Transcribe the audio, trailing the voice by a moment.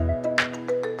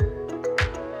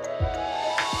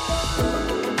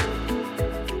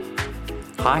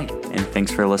Hi, and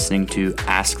thanks for listening to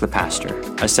Ask the Pastor,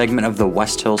 a segment of the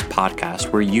West Hills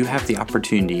podcast where you have the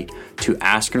opportunity to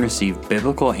ask and receive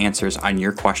biblical answers on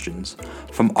your questions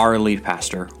from our lead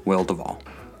pastor, Will Duvall.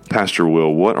 Pastor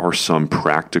Will, what are some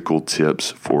practical tips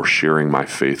for sharing my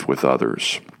faith with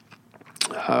others?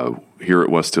 Here at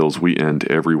West Hills, we end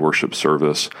every worship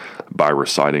service by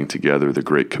reciting together the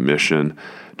Great Commission,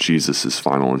 Jesus'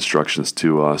 final instructions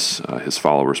to us, his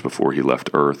followers before he left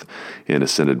earth and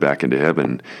ascended back into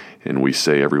heaven. And we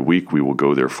say every week we will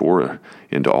go therefore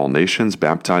into all nations,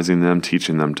 baptizing them,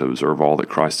 teaching them to observe all that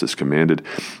Christ has commanded.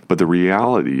 But the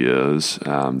reality is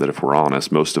that if we're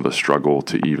honest, most of us struggle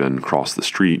to even cross the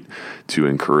street to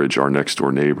encourage our next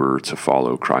door neighbor to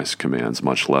follow Christ's commands,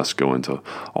 much less go into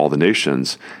all the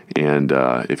nations. And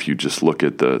if you just look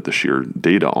at the sheer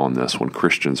data on this, when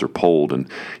Christians are polled, and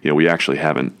we actually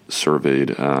haven't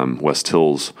surveyed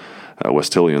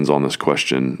West-Hillians on this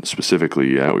question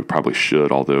specifically. Yeah, we probably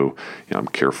should, although I'm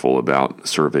careful about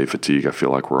survey fatigue. I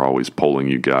feel like we're always polling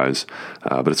you guys,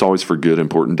 but it's always for good,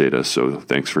 important data, so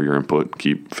thanks for your input.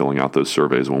 Keep filling out those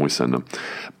surveys when we send them.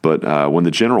 But when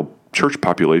the general church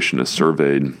population is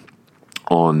surveyed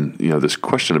on this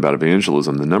question about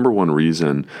evangelism, the number one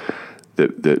reason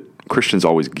that Christians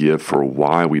always give for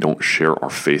why we don't share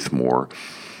our faith more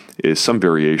is some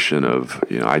variation of,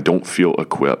 I don't feel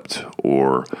equipped,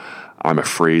 or I'm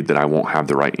afraid that I won't have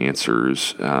the right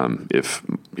answers if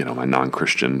my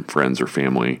non-Christian friends or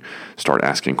family start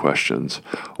asking questions,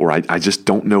 or I just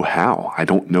don't know how. I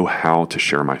don't know how to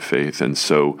share my faith, and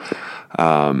so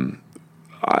I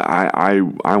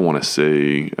want to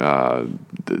say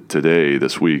today,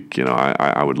 this week,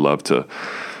 I would love to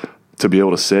be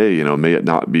able to say, may it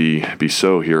not be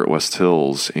so here at West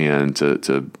Hills, and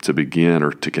to begin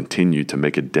or to continue to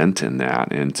make a dent in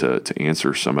that, and to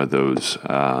answer some of those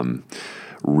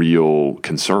real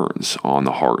concerns on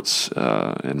the hearts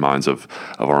and minds of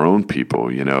our own people,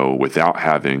 without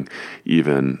having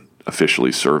even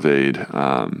officially surveyed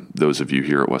those of you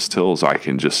here at West Hills. I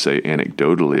can just say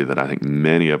anecdotally that I think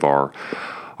many of our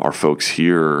folks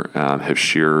here have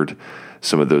shared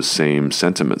some of those same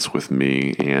sentiments with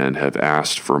me and have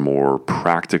asked for more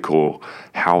practical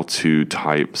how-to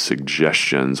type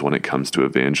suggestions when it comes to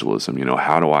evangelism.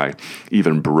 How do I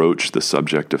even broach the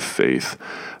subject of faith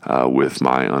with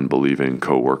my unbelieving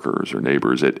coworkers or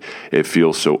neighbors? It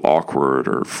feels so awkward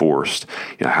or forced.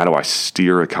 How do I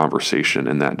steer a conversation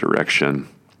in that direction?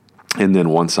 And then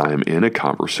once I am in a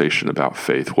conversation about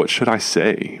faith, what should I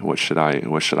say? What should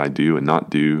I do and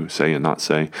not do, say and not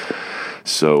say?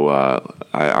 So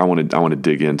I want to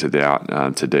dig into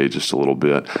that today just a little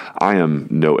bit. I am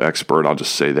no expert. I'll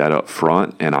just say that up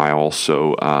front. And I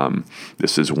also,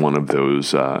 this is one of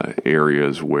those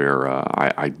areas where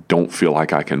I don't feel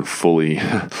like I can fully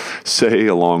say,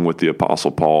 along with the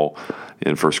Apostle Paul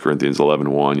in 1 Corinthians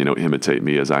 11:1, imitate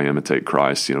me as I imitate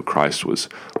Christ. Christ was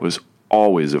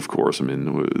always, of course,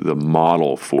 the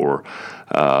model for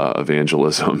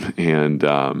evangelism. And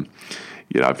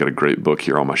I've got a great book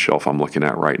here on my shelf I'm looking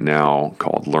at right now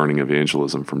called Learning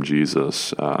Evangelism from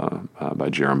Jesus by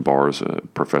Jerram Barrs, a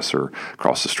professor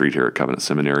across the street here at Covenant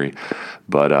Seminary.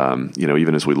 But,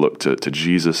 even as we look to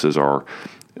Jesus as our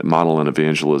model in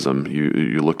evangelism,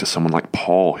 you look to someone like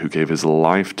Paul, who gave his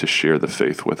life to share the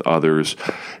faith with others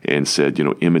and said,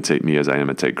 imitate me as I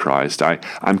imitate Christ.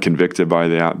 I'm convicted by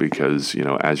that because,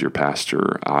 as your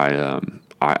pastor, I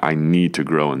need to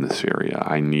grow in this area.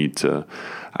 I need to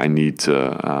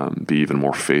be even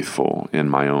more faithful in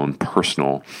my own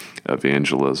personal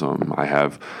evangelism. I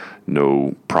have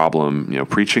no problem,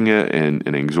 preaching it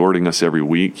and exhorting us every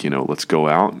week. Let's go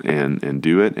out and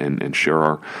do it and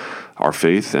share our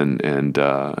faith and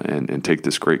take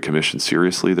this Great Commission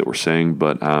seriously that we're saying.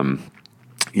 But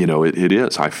it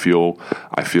is. I feel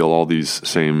all these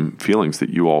same feelings that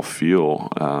you all feel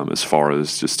as far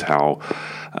as just how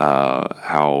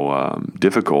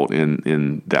difficult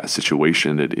in that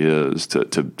situation it is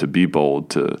to be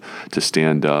bold, to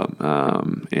stand up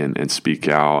and speak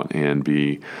out and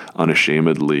be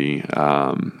unashamedly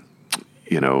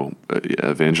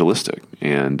evangelistic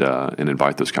and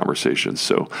invite those conversations.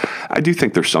 So I do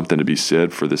think there's something to be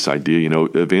said for this idea.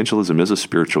 Evangelism is a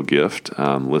spiritual gift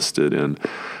listed in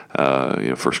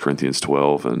 1 Corinthians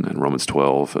 12 and Romans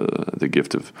 12, the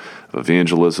gift of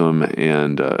evangelism,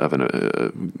 and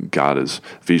God is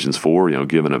Ephesians 4,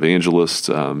 given evangelists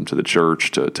to the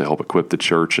church to help equip the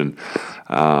church, and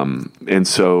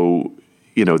so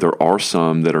there are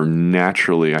some that are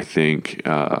naturally, I think,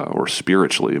 or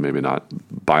spiritually, maybe not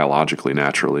biologically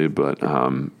naturally, but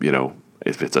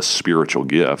if it's a spiritual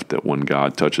gift, that when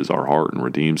God touches our heart and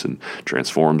redeems and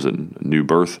transforms and new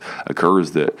birth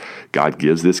occurs, that God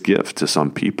gives this gift to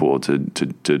some people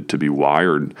to be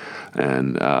wired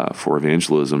and for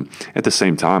evangelism. At the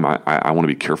same time, I want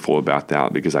to be careful about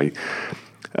that, because the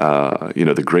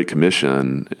Great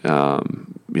Commission,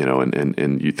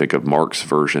 and you think of Mark's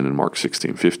version in Mark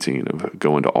 16:15 of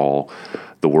go into all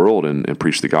the world and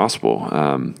preach the gospel.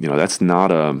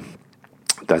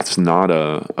 That's not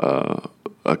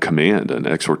a command, an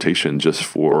exhortation just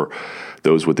for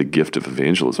those with the gift of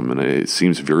evangelism. And it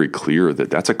seems very clear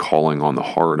that that's a calling on the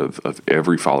heart of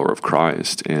every follower of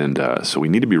Christ. And so we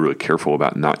need to be really careful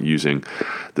about not using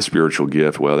the spiritual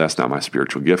gift, well, that's not my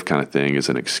spiritual gift kind of thing, as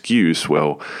an excuse.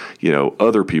 Well,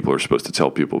 other people are supposed to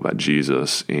tell people about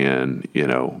Jesus, and,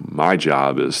 my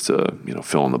job is to,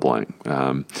 fill in the blank.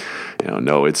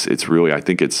 No, it's really, I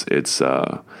think it's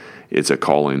a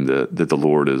calling that the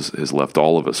Lord has left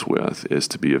all of us with, is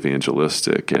to be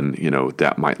evangelistic. And,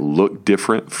 that might look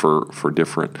different for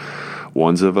different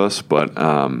ones of us, but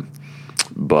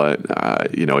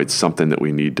it's something that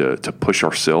we need to push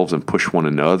ourselves and push one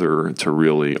another to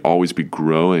really always be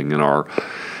growing in our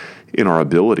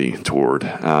ability toward.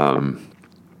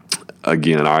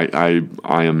 Again, I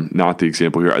am not the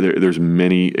example here. There's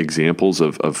many examples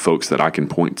of folks that I can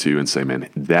point to and say, man,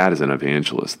 that is an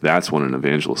evangelist. That's what an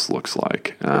evangelist looks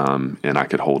like. And I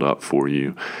could hold up for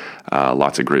you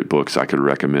lots of great books I could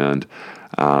recommend.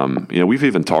 We've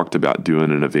even talked about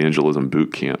doing an evangelism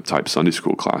boot camp type Sunday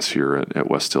school class here at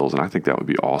West Hills, and I think that would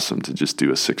be awesome to just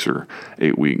do a 6 or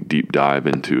 8 week deep dive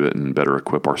into it and better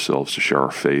equip ourselves to share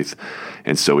our faith.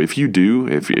 And so if you do,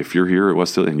 if you're here at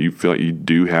West Hills and you feel like you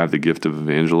do have the gift of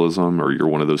evangelism, or you're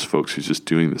one of those folks who's just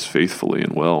doing this faithfully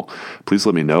and well, please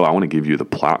let me know. I want to give you the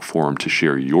platform to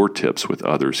share your tips with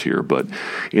others here. But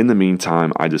in the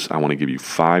meantime, I want to give you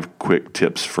 5 quick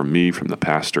tips from me, from the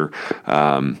pastor,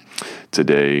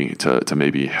 today to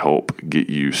maybe help get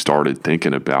you started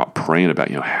thinking about, praying about,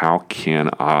 how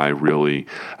can I really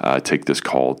take this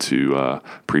call to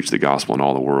preach the gospel in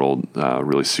all the world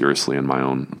really seriously in my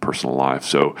own personal life.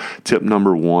 So tip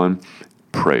number 1,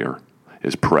 prayer,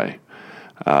 is pray.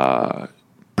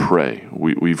 Pray.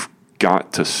 We've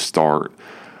got to start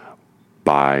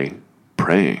by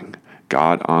praying.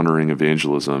 God-honoring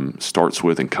evangelism starts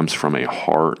with and comes from a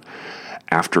heart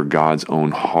after God's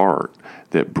own heart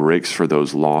that breaks for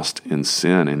those lost in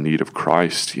sin, in need of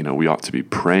Christ. We ought to be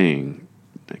praying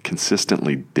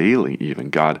consistently, daily even.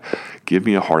 God, give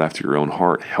me a heart after your own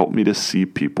heart. Help me to see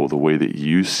people the way that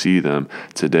you see them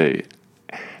today.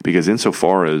 Because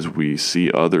insofar as we see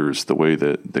others the way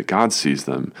that God sees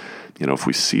them, if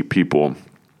we see people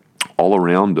all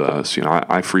around us,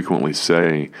 I frequently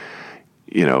say,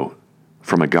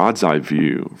 from a God's eye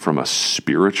view, from a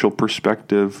spiritual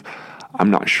perspective, I'm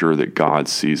not sure that God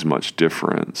sees much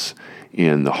difference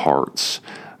in the hearts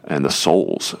and the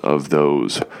souls of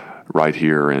those right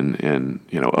here in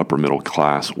upper middle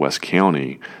class West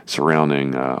County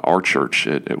surrounding our church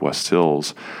at West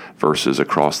Hills versus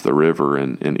across the river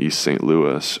in East St.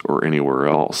 Louis or anywhere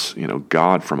else.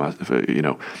 God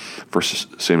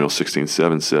First Samuel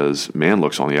 16:7 says, man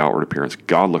looks on the outward appearance,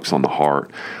 God looks on the heart.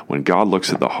 When God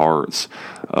looks at the hearts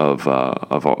of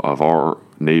our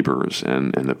neighbors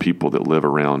and the people that live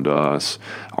around us,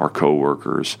 our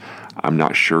coworkers, I'm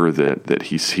not sure that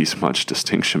he sees much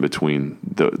distinction between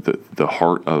the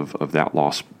heart of that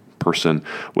lost person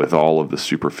with all of the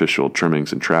superficial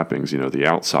trimmings and trappings, the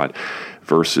outside,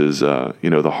 versus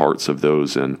the hearts of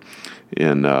those in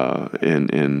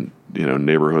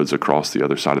neighborhoods across the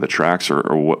other side of the tracks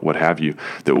or what have you,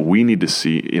 that we need to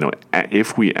see,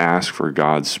 if we ask for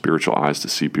God's spiritual eyes to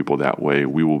see people that way,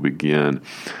 we will begin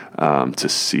to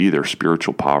see their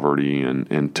spiritual poverty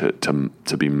and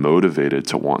to be motivated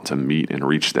to want to meet and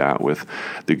reach that with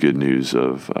the good news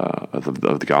of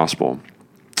the gospel.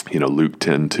 Luke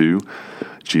 10:2,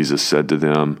 Jesus said to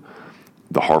them,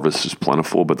 the harvest is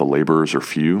plentiful, but the laborers are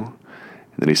few.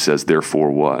 And then he says,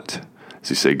 therefore what? Does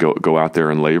he say, go out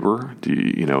there and labor?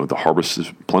 The harvest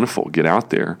is plentiful. Get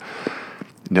out there.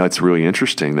 Now, it's really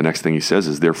interesting. The next thing he says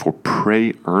is, therefore,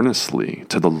 pray earnestly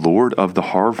to the Lord of the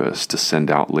harvest to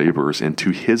send out laborers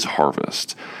into his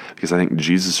harvest. Because I think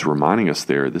Jesus is reminding us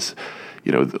there,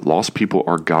 lost people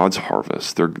are God's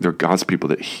harvest. They're God's people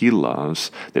that he loves,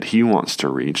 that he wants to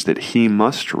reach, that he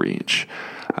must reach.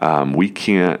 We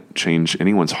can't change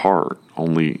anyone's heart.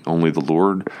 Only the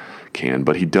Lord can,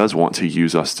 but he does want to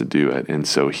use us to do it, and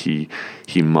so he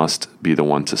must be the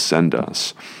one to send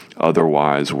us.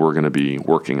 Otherwise, we're going to be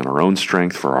working in our own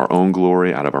strength for our own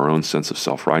glory, out of our own sense of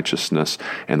self-righteousness,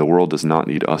 and the world does not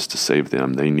need us to save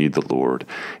them. They need the Lord,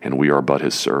 and we are but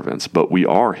his servants. But we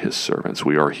are his servants.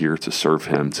 We are here to serve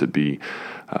him, to be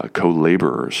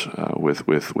co-laborers with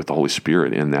the Holy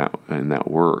Spirit in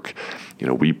that work.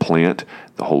 We plant,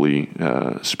 the Holy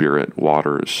Spirit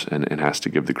waters and has to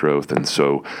give the growth. And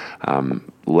so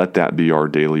let that be our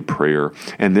daily prayer.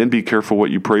 And then be careful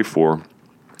what you pray for.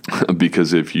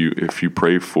 Because if you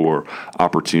pray for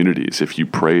opportunities, if you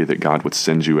pray that God would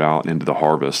send you out into the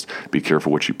harvest, be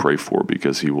careful what you pray for,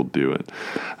 because he will do it.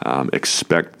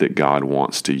 Expect that God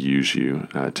wants to use you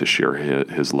to share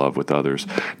his love with others.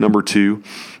 Number 2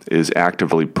 is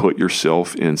actively put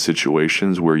yourself in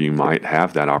situations where you might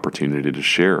have that opportunity to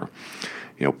share.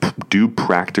 Do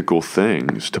practical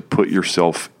things to put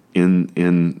yourself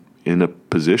in a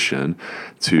position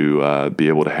to be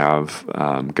able to have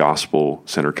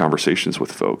gospel-centered conversations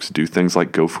with folks. Do things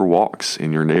like go for walks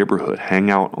in your neighborhood, hang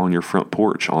out on your front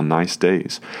porch on nice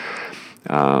days.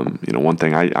 One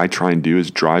thing I try and do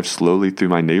is drive slowly through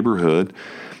my neighborhood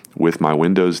with my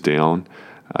windows down,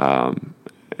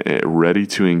 ready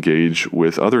to engage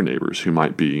with other neighbors who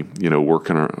might be,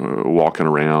 working or walking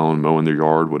around, mowing their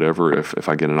yard, whatever. If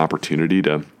I get an opportunity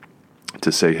to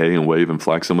say hey and wave and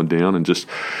flag someone down, and just,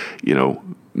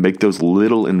 make those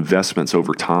little investments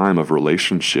over time of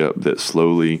relationship that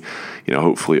slowly,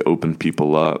 hopefully open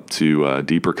people up to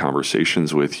deeper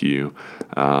conversations with you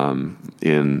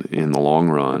in the long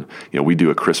run. We do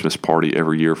a Christmas party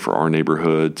every year for our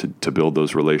neighborhood to build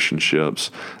those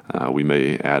relationships. We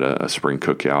may add a spring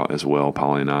cookout as well,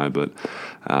 Polly and I, but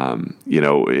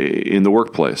in the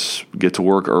workplace, get to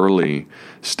work early,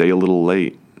 stay a little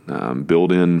late.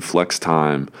 Build in flex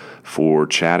time for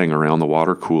chatting around the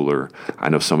water cooler. I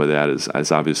know some of that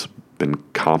has obviously been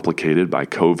complicated by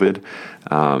COVID,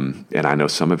 and I know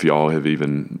some of y'all have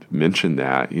even mentioned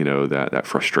that, that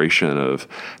frustration of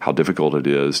how difficult it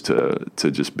is to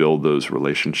just build those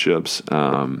relationships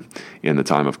in the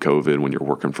time of COVID when you're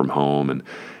working from home, and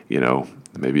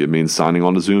maybe it means signing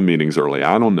on to Zoom meetings early.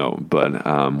 I don't know, but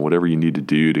whatever you need to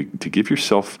do to give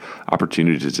yourself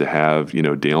opportunities to have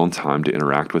downtime to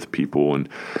interact with people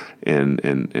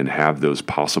and have those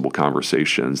possible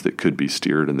conversations that could be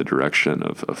steered in the direction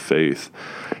of faith.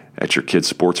 At your kids'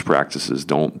 sports practices,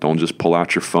 don't just pull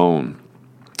out your phone.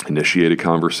 Initiate a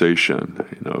conversation.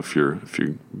 If you're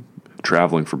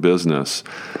traveling for business,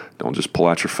 don't just pull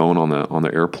out your phone on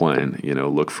the airplane.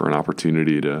 Look for an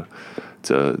opportunity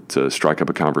to strike up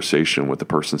a conversation with the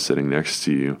person sitting next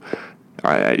to you.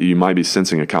 You might be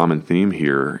sensing a common theme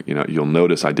here. You'll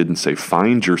notice I didn't say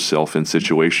find yourself in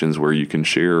situations where you can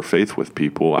share faith with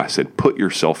people. I said put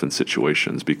yourself in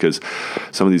situations, because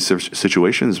some of these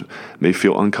situations may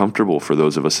feel uncomfortable for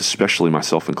those of us, especially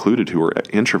myself included, who are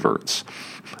introverts.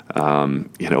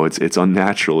 It's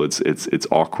unnatural. It's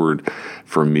awkward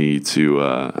for me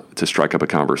to strike up a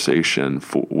conversation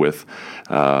with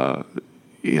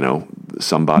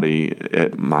somebody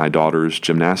at my daughter's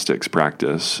gymnastics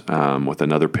practice with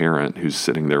another parent who's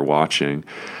sitting there watching.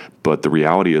 But the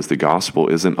reality is the gospel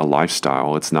isn't a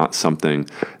lifestyle. It's not something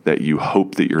that you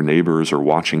hope that your neighbors are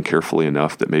watching carefully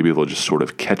enough that maybe they'll just sort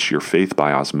of catch your faith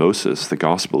by osmosis. The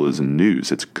gospel is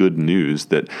news. It's good news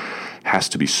that has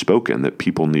to be spoken, that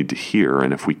people need to hear.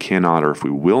 And if we cannot, or if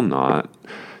we will not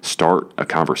start a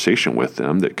conversation with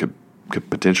them that could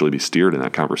potentially be steered in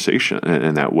that conversation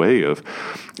and that way of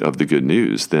the good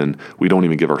news, then we don't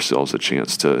even give ourselves a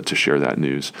chance to share that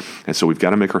news. And so we've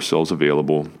got to make ourselves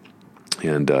available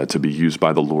and to be used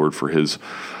by the Lord for his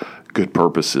good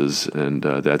purposes. And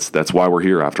that's why we're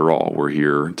here after all. We're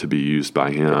here to be used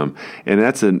by him. And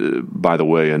that's, by the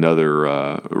way,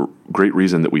 another great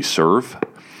reason that we serve.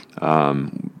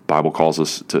 Bible calls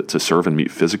us to serve and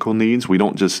meet physical needs. We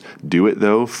don't just do it,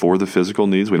 though, for the physical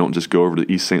needs. We don't just go over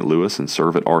to East St. Louis and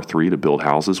serve at R3 to build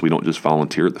houses. We don't just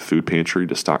volunteer at the food pantry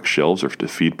to stock shelves or to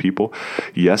feed people.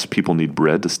 Yes, people need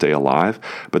bread to stay alive,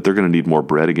 but they're going to need more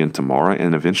bread again tomorrow,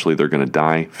 and eventually they're going to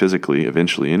die physically,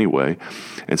 eventually anyway.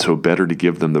 And so better to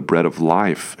give them the bread of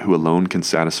life, who alone can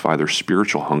satisfy their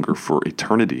spiritual hunger for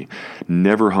eternity.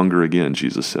 Never hunger again,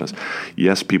 Jesus says.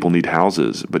 Yes, people need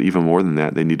houses, but even more than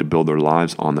that, they need to build their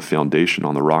lives on the foundation,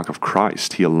 on the rock of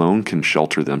Christ. He alone can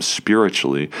shelter them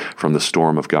spiritually from the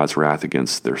storm of God's wrath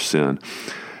against their sin.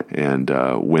 And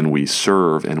when we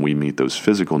serve and we meet those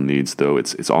physical needs, though,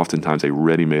 it's oftentimes a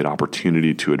ready-made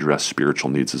opportunity to address spiritual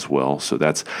needs as well. So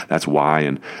that's why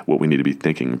and what we need to be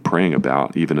thinking and praying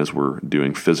about, even as we're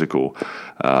doing physical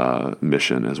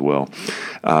mission as well.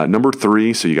 Number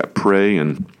 3, so you got pray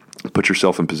and put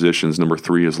yourself in positions. Number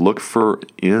 3 is look for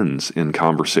ends in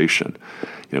conversation.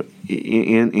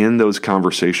 in those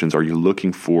conversations, are you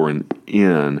looking for an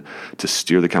in to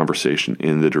steer the conversation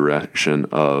in the direction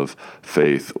of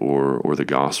faith or the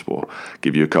gospel?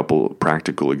 Give you a couple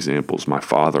practical examples. My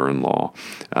father-in-law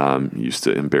used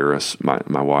to embarrass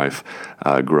my wife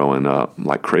growing up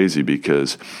like crazy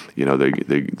because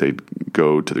they'd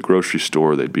go to the grocery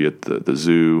store, they'd be at the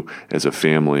zoo as a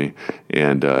family,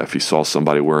 and if he saw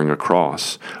somebody wearing a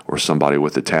cross or somebody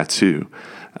with a tattoo,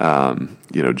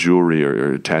 jewelry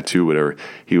or tattoo, whatever,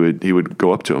 he would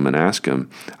go up to him and ask him,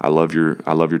 I love your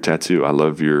tattoo. I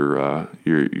love your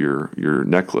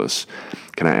necklace.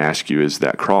 Can I ask you, is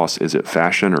that cross, is it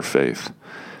fashion or faith?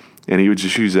 And he would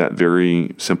just use that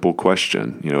very simple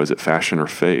question, is it fashion or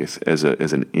faith, as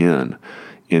an in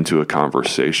into a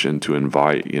conversation to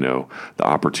invite, the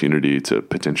opportunity to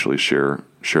potentially share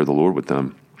the Lord with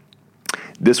them.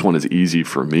 This one is easy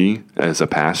for me as a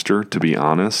pastor, to be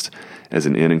honest, as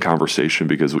an in conversation,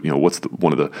 because what's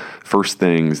one of the first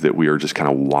things that we are just kind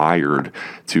of wired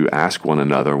to ask one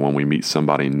another when we meet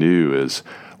somebody new is,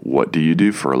 what do you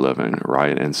do for a living,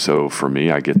 right? And so for me,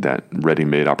 I get that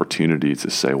ready-made opportunity to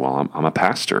say, well, I'm a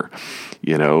pastor,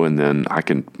 and then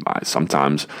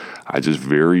sometimes I just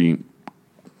very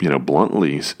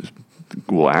bluntly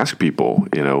will ask people,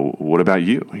 what about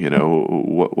you?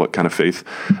 What kind of faith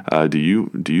do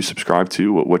you subscribe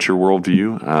to? What's your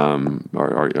worldview?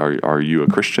 Are you a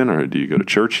Christian, or do you go to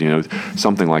church?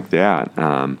 Something like that.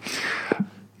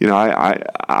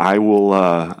 I will.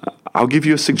 I'll give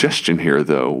you a suggestion here,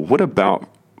 though. What about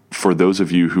for those of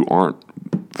you who aren't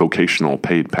vocational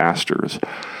paid pastors?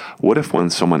 What if when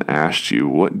someone asked you,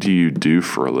 "What do you do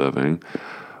for a living?"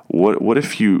 What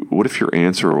if your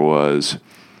answer was,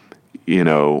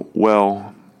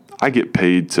 well, I get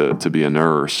paid to be a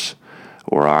nurse,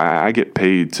 or I get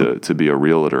paid to be a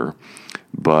realtor,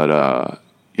 but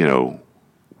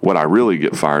what I really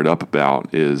get fired up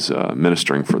about is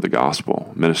ministering for the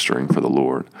gospel, ministering for the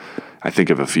Lord. I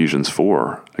think of Ephesians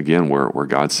 4, again, where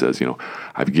God says,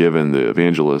 I've given the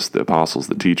evangelists, the apostles,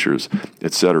 the teachers,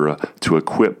 etc., to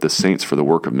equip the saints for the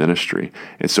work of ministry.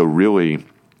 And so really,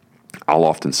 I'll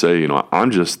often say,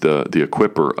 I'm just the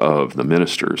equipper of the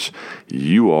ministers.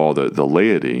 You all, the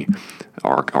laity,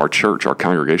 our church, our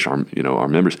congregation, our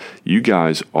members, you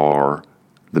guys are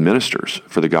the ministers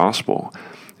for the gospel.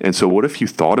 And so what if you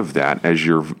thought of that as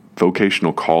your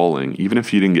vocational calling, even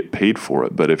if you didn't get paid for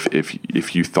it, but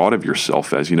if you thought of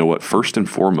yourself as, first and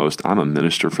foremost, I'm a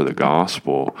minister for the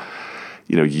gospel.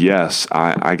 Yes,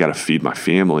 I got to feed my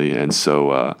family, and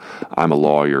so I'm a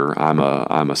lawyer, I'm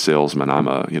a salesman, I'm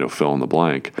a fill in the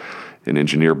blank, an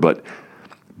engineer. But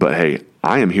hey,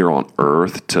 I am here on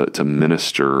earth to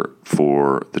minister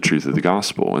for the truth of the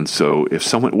gospel. And so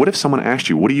what if someone asked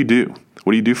you, what do you do?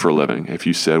 What do you do for a living? If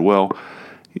you said, well,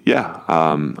 yeah,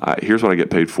 here's what I get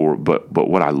paid for, but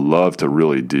what I love to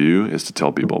really do is to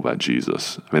tell people about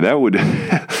Jesus. I mean, that would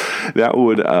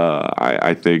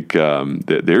I think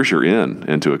that there's your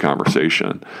into a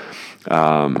conversation.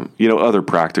 Other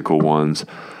practical ones,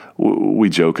 we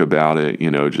joke about it,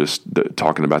 just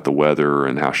talking about the weather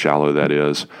and how shallow that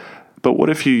is. But what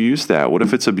if you use that? What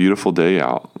if it's a beautiful day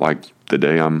out, like the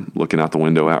day I'm looking out the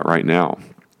window out right now?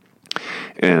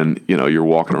 And, you're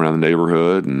walking around the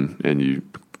neighborhood and you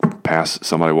pass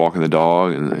somebody walking the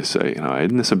dog and they say,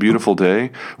 isn't this a beautiful day?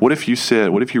 What if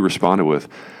you responded with,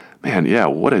 man, yeah,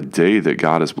 what a day that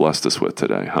God has blessed us with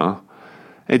today, huh?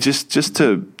 And just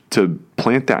to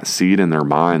plant that seed in their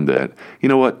mind that,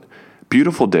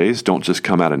 beautiful days don't just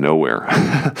come out of nowhere.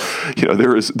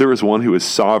 There is one who is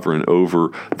sovereign over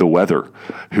the weather,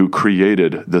 who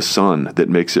created the sun that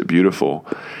makes it beautiful.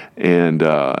 And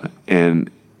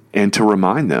to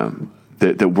remind them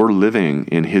that we're living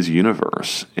in his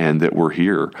universe and that we're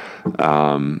here,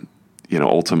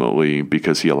 ultimately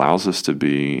because he allows us to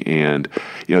be. And,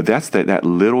 that's that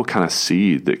little kind of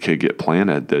seed that could get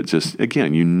planted that just,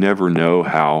 again, you never know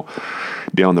how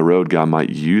down the road God might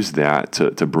use that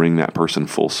to bring that person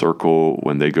full circle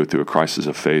when they go through a crisis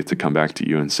of faith, to come back to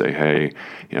you and say, hey,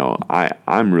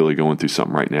 I'm really going through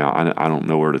something right now. I don't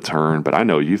know where to turn, but I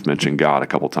know you've mentioned God a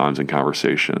couple times in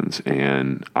conversations,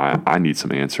 and I need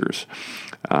some answers.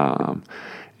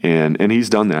 And he's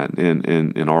done that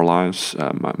in our lives.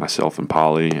 Myself and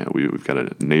Polly, we've got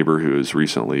a neighbor who has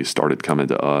recently started coming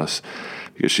to us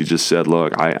because she just said,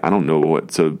 look, I don't know what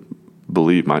to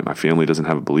believe. My family doesn't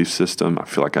have a belief system. I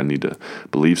feel like I need to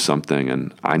believe something,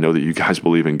 and I know that you guys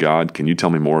believe in God. Can you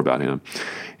tell me more about him?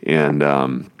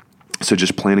 And so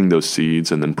just planting those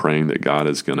seeds and then praying that God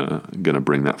is gonna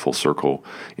bring that full circle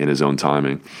in his own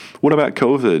timing. What about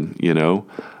COVID?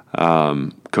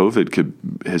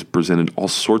 COVID has presented all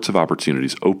sorts of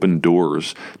opportunities, open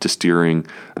doors to steering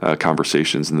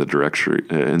conversations in the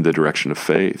direction of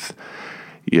faith.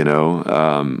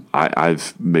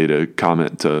 I've made a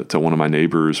comment to one of my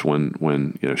neighbors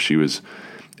when she was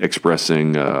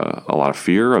expressing a lot of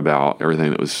fear about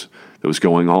everything that was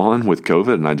going on with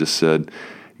COVID, and I just said,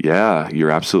 "Yeah, you're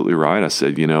absolutely right." I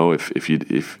said, if you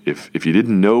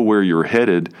didn't know where you're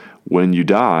headed when you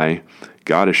die,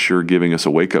 God is sure giving us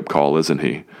a wake up call, isn't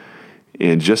He?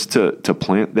 And just to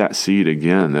plant that seed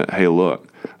again, that hey, look.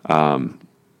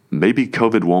 Maybe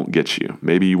COVID won't get you.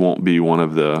 Maybe you won't be one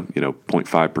of the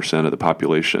 0.5% of the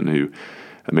population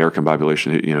American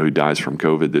population who dies from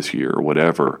COVID this year or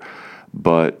whatever.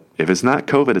 But if it's not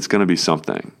COVID, it's going to be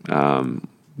something.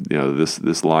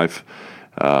 This life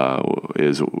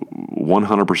is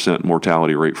 100%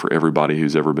 mortality rate for everybody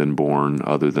who's ever been born,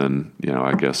 other than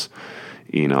I guess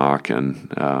Enoch and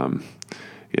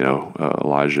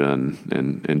Elijah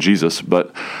and Jesus,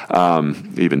 but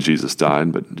even Jesus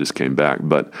died, but just came back.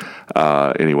 But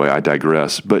anyway, I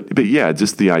digress. But yeah,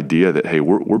 just the idea that hey,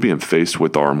 we're being faced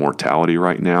with our mortality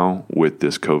right now with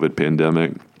this COVID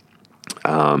pandemic,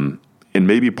 and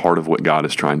maybe part of what God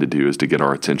is trying to do is to get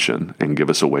our attention and give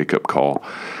us a wake up call.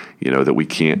 That we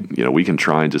can't, we can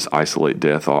try and just isolate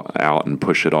death out and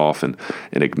push it off and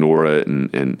ignore it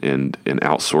and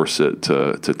outsource it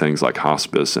to things like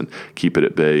hospice and keep it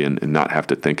at bay and not have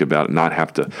to think about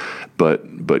it,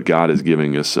 but God is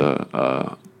giving us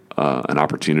an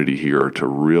opportunity here to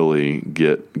really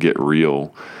get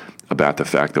real about the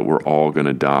fact that we're all going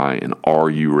to die. And are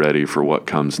you ready for what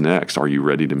comes next? Are you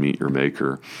ready to meet your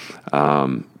Maker?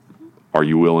 Are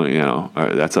you willing?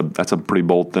 That's a pretty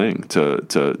bold thing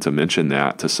to mention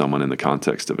that to someone in the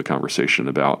context of a conversation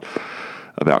about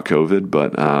COVID.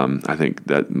 But I think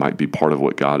that might be part of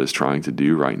what God is trying to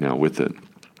do right now with it.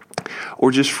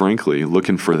 Or just frankly,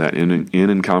 looking for that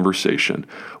in conversation.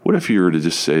 What if you were to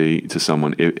just say to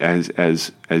someone,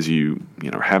 as you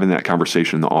having that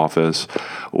conversation in the office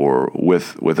or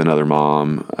with another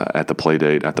mom at the play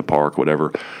date, at the park,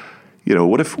 whatever.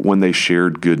 What if when they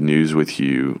shared good news with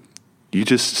you, you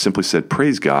just simply said,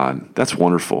 "Praise God, that's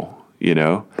wonderful,"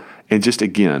 and just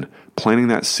again planting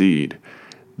that seed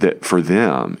that for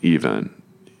them even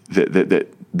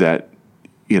that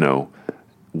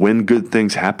when good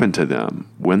things happen to them,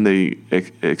 when they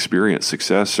experience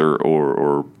success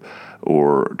or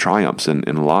triumphs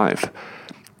in life,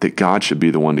 that God should be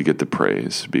the one to get the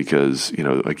praise because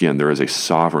again there is a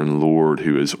sovereign Lord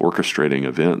who is orchestrating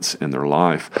events in their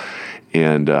life.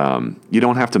 And you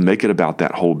don't have to make it about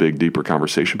that whole big, deeper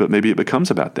conversation, but maybe it becomes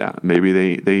about that. Maybe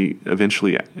they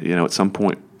eventually, at some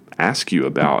point ask you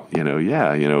about,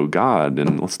 God,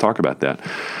 and let's talk about that.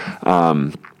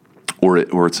 Or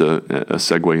it's a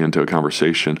segue into a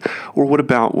conversation. Or what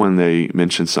about when they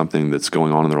mention something that's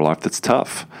going on in their life that's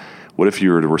tough? What if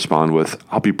you were to respond with,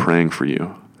 "I'll be praying for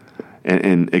you,"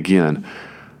 and again,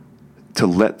 to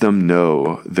let them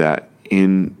know that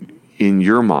in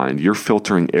your mind, you're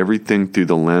filtering everything through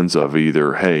the lens of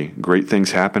either, hey, great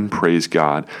things happen, praise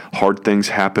God. Hard things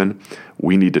happen,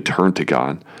 we need to turn to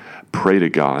God, pray to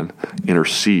God,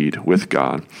 intercede with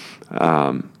God.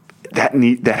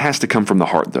 That has to come from the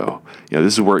heart, though.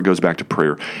 This is where it goes back to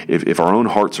prayer. If our own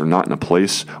hearts are not in a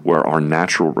place where our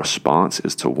natural response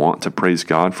is to want to praise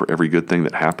God for every good thing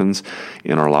that happens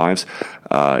in our lives,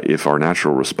 if our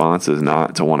natural response is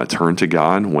not to want to turn to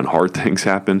God when hard things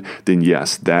happen, then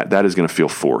yes, that is going to feel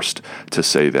forced to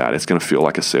say that. It's going to feel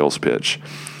like a sales pitch.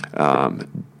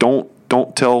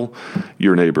 Don't tell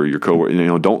your neighbor, your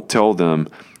coworker, don't tell them,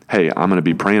 "Hey, I'm going to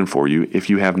be praying for you," if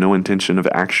you have no intention of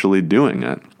actually doing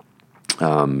it.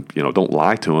 Don't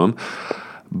lie to them.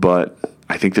 But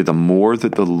I think that the more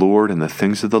that the Lord and the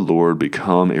things of the Lord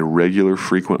become a regular,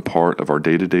 frequent part of our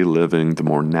day-to-day living, the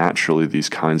more naturally these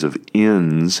kinds of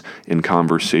ends in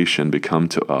conversation become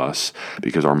to us,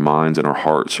 because our minds and our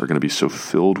hearts are going to be so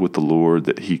filled with the Lord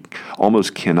that He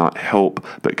almost cannot help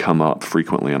but come up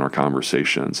frequently in our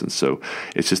conversations. And so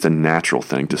it's just a natural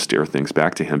thing to steer things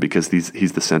back to Him because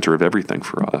He's the center of everything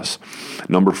for us.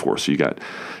 Number 4, so you got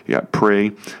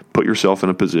pray, put yourself in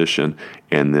a position,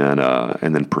 and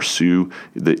then pursue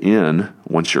the in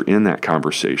once you're in that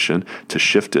conversation to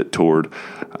shift it toward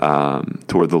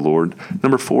the Lord.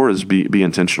 Number 4 is be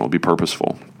intentional, be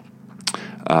purposeful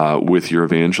with your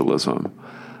evangelism.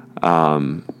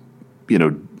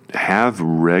 Have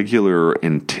regular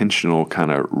intentional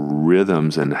kind of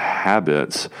rhythms and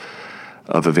habits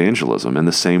of evangelism, in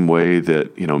the same way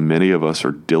that, many of us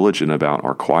are diligent about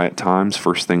our quiet times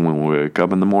first thing when we wake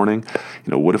up in the morning.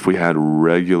 What if we had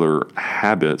regular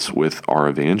habits with our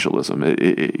evangelism?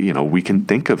 We can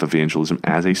think of evangelism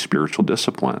as a spiritual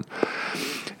discipline.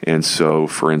 And so,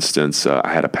 for instance,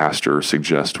 I had a pastor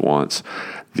suggest once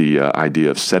the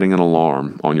idea of setting an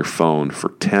alarm on your phone for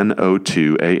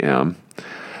 10:02 a.m.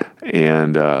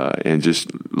 and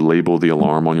just label the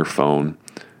alarm on your phone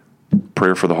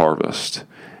Prayer for the Harvest.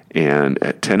 And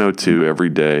at 10:02 every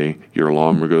day, your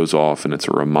alarm goes off, and it's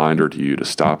a reminder to you to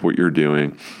stop what you're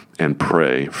doing and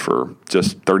pray for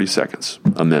just 30 seconds,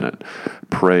 a minute.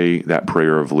 Pray that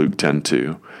prayer of Luke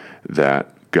 10:2,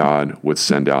 that God would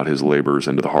send out his laborers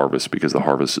into the harvest because the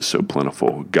harvest is so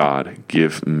plentiful. God,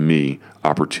 give me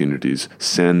opportunities.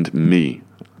 Send me,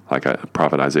 like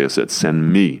Prophet Isaiah said,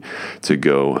 send me to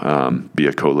go be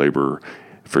a co-laborer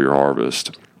for your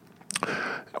harvest.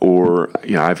 Or,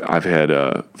 I've had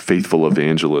a faithful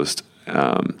evangelist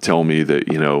tell me that,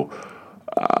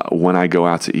 when I go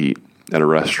out to eat at a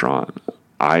restaurant,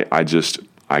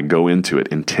 I go into it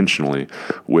intentionally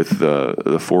with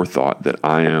the forethought that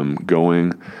I am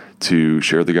going to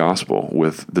share the gospel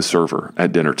with the server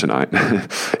at dinner tonight.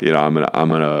 I'm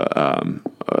gonna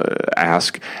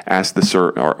ask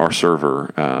our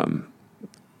server.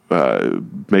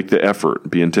 Make the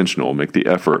effort, be intentional, make the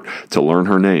effort to learn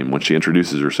her name when she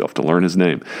introduces herself, to learn his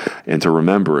name and to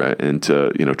remember it, and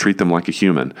to, treat them like a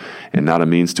human and not a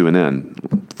means to an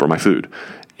end for my food.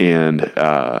 And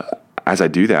as I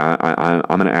do that, I'm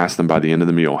going to ask them by the end of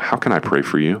the meal, how can I pray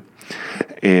for you?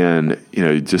 And,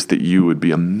 just that you would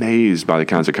be amazed by the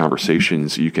kinds of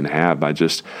conversations you can have by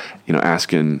just,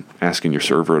 asking your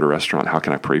server at a restaurant, how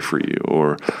can I pray for you?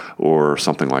 Or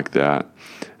something like that.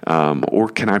 Or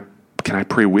can I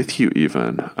pray with you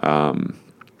even?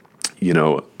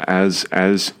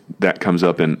 As that comes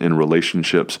up in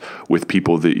relationships with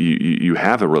people that you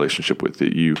have a relationship with,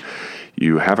 that you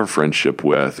have a friendship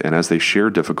with, and as they share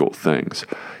difficult things,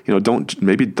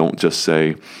 don't just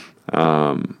say,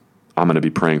 I'm going to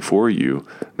be praying for you.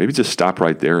 Maybe just stop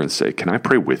right there and say, can I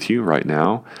pray with you right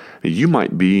now? You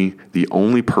might be the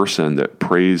only person that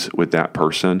prays with that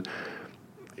person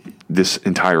this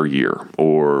entire year,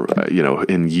 or,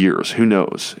 in years, who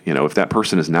knows? If that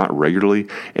person is not regularly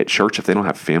at church, if they don't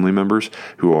have family members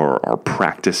who are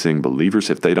practicing believers,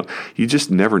 if they don't, you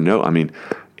just never know.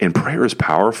 And prayer is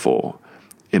powerful.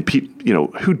 And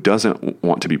who doesn't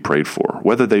want to be prayed for,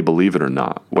 whether they believe it or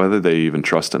not, whether they even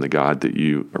trust in the God that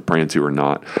you are praying to or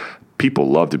not? People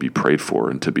love to be prayed for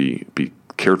and to be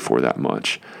cared for that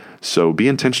much. So be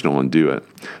intentional and do it.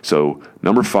 So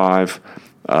number 5,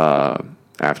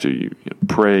 after you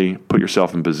pray, put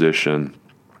yourself in position,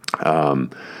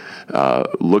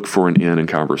 look for an end in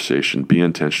conversation, be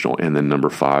intentional. And then number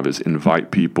 5 is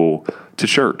invite people to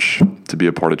church, to be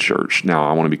a part of church. Now,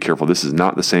 I want to be careful. This is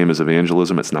not the same as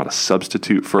evangelism. It's not a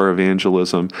substitute for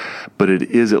evangelism, but it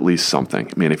is at least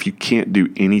something. If you can't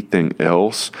do anything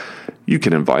else, you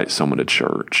can invite someone to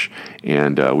church.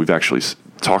 And we've actually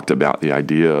talked about the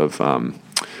idea of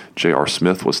J.R.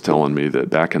 Smith was telling me that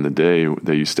back in the day,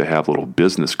 they used to have little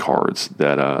business cards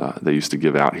that they used to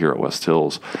give out here at West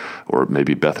Hills, or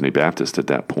maybe Bethany Baptist at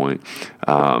that point,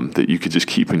 that you could just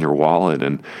keep in your wallet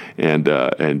and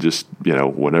just,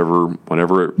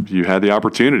 whenever you had the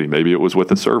opportunity, maybe it was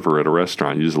with a server at a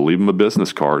restaurant, you just leave them a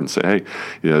business card and say,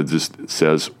 hey, just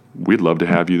says, we'd love to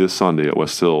have you this Sunday at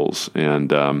West Hills.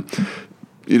 And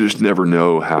you just never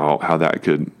know how that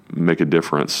could make a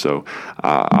difference. So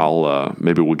I'll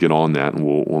maybe we'll get on that, and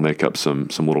we'll make up some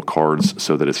little cards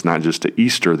so that it's not just at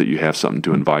Easter that you have something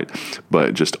to invite,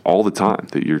 but just all the time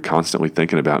that you're constantly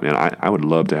thinking about. Man, I would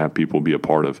love to have people be a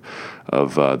part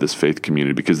of this faith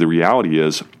community, because the reality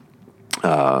is,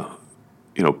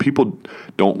 people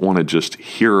don't want to just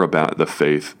hear about the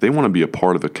faith. They want to be a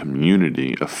part of a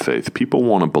community of faith. People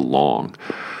want to belong.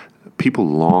 People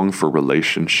long for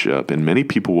relationship, and many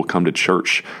people will come to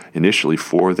church initially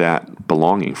for that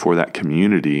belonging, for that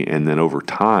community, and then over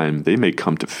time, they may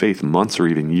come to faith months or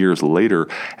even years later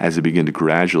as they begin to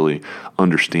gradually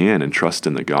understand and trust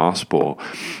in the gospel.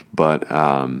 But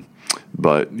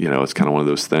it's kind of one of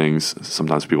those things.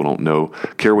 Sometimes people don't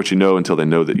care what you know until they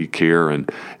know that you care,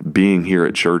 and being here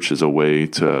at church is a way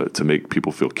to make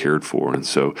people feel cared for. And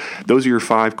so those are your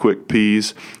 5 quick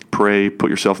P's: pray, put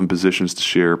yourself in positions to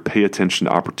share, pay attention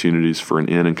to opportunities for an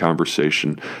in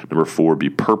conversation. Number 4,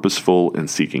 be purposeful in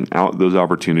seeking out those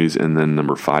opportunities. And then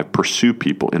number 5, pursue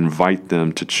people, invite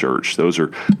them to church. Those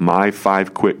are my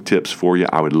 5 quick tips for you.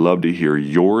 I would love to hear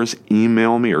yours.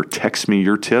 Email me or text me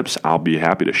your tips. I'll be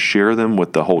happy to share them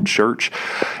with the whole church.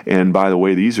 And by the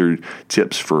way, these are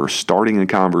tips for starting a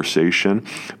conversation,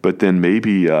 but then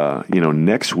maybe,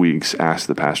 next week's Ask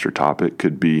the Pastor topic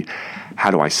could be, how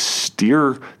do I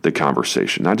steer the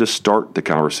conversation? Not just start the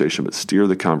conversation, but steer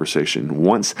the conversation.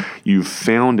 Once you've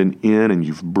found an in and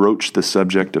you've broached the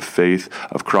subject of faith,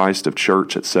 of Christ, of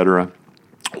church, etc.,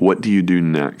 what do you do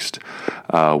next?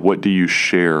 What do you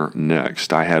share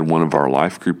next? I had one of our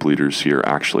life group leaders here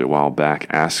actually a while back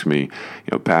ask me,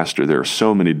 Pastor, there are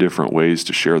so many different ways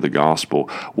to share the gospel.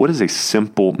 What is a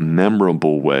simple,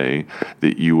 memorable way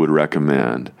that you would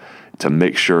recommend to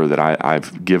make sure that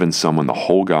I've given someone the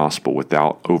whole gospel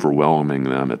without overwhelming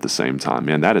them at the same time?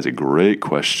 Man, that is a great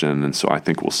question, and so I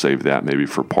think we'll save that maybe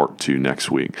for part 2 next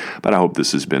week. But I hope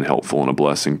this has been helpful and a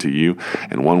blessing to you.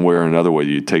 And one way or another, whether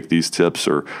you take these tips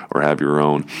or have your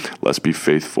own, let's be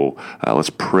faithful. Let's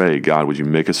pray, God, would you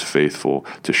make us faithful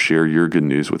to share your good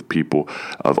news with people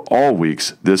of all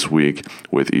weeks this week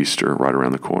with Easter right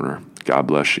around the corner. God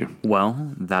bless you.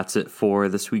 Well, that's it for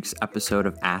this week's episode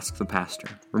of Ask the Pastor.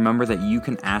 Remember that you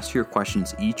can ask your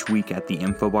questions each week at the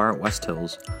info bar at West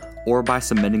Hills or by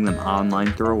submitting them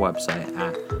online through our website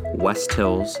at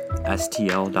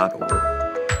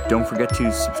westhillsstl.org. Don't forget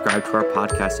to subscribe to our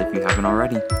podcast if you haven't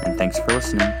already, and thanks for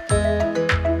listening.